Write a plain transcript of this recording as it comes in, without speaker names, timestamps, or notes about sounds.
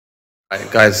Right,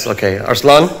 guys, okay,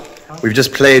 Arslan, we've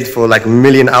just played for like a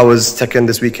million hours Tekken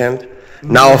this weekend.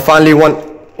 Now I finally want,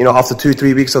 after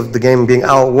 2-3 weeks of the game being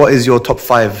out, what is your top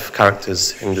 5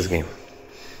 characters in this game?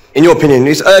 In your opinion,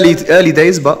 it's early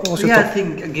days, but what's your top? I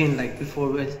think again, like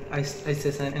before I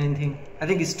say anything, I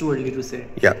think it's too early to say.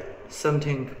 Yeah.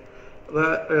 Something.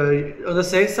 But on the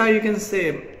safe side, you can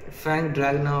say Frank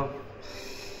Dragunov,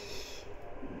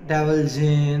 Devil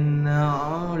Jin,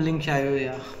 Ling Xiaoyu,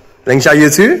 yeah. Ling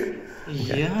Xiaoyu too?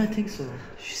 Yeah, I think so.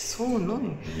 She's so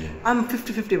annoying. Yeah. I'm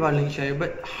 50-50 about Ling Xiaoyu,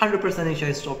 but 100% Ling Xiaoyu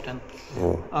is top 10.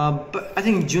 Oh. But I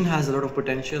think Jun has a lot of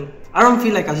potential. I don't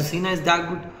feel like Azucena is that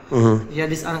good. Yeah,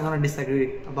 I'm gonna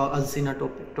disagree about Azucena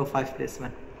top 5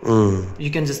 placement. You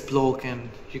can just block and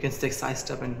you can take side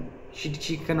step and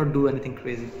she cannot do anything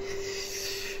crazy.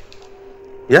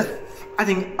 Yeah? I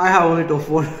think I have only top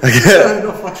 4.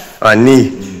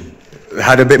 Knee.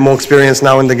 Had a bit more experience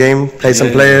now in the game, played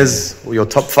some players. Your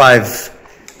top 5,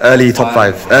 early top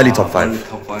 5. Early top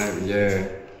 5, yeah.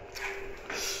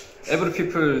 Every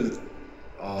people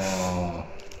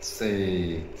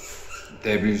say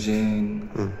Debutin,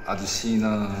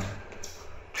 Azucena,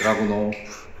 Dragunov,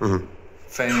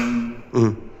 Feng,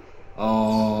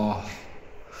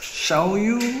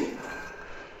 Xiaoyu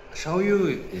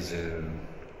is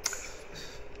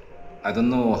I don't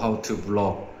know how to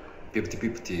block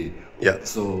 50-50. Yeah.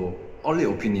 So only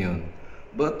opinion,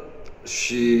 but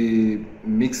she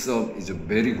mix up is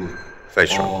very good. Very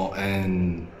strong.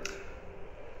 And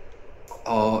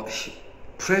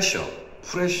pressure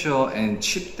and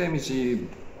chip damage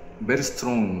very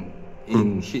strong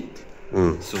in hit.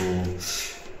 So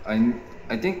I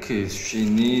think she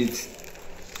needs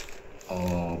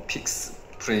pix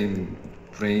frame.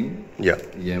 Yeah.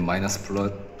 Yeah, minus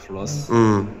plus.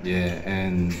 Yeah,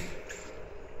 and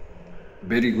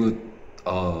very good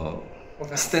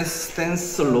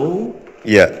stance low.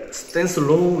 Yeah. Stance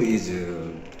low is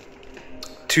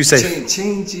too safe.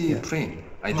 Change frame.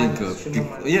 I think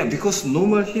because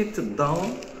normal hit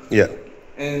down. Yeah.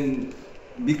 And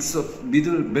mix up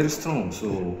middle very strong.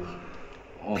 So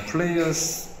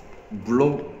players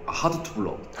block hard to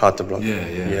block. Hard to block.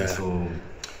 Yeah. So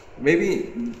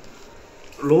maybe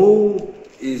low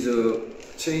is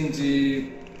change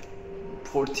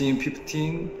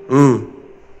 14-15.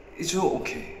 It's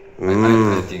okay.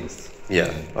 I think.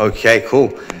 Yeah. Okay,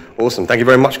 cool. Awesome. Thank you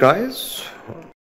very much, guys.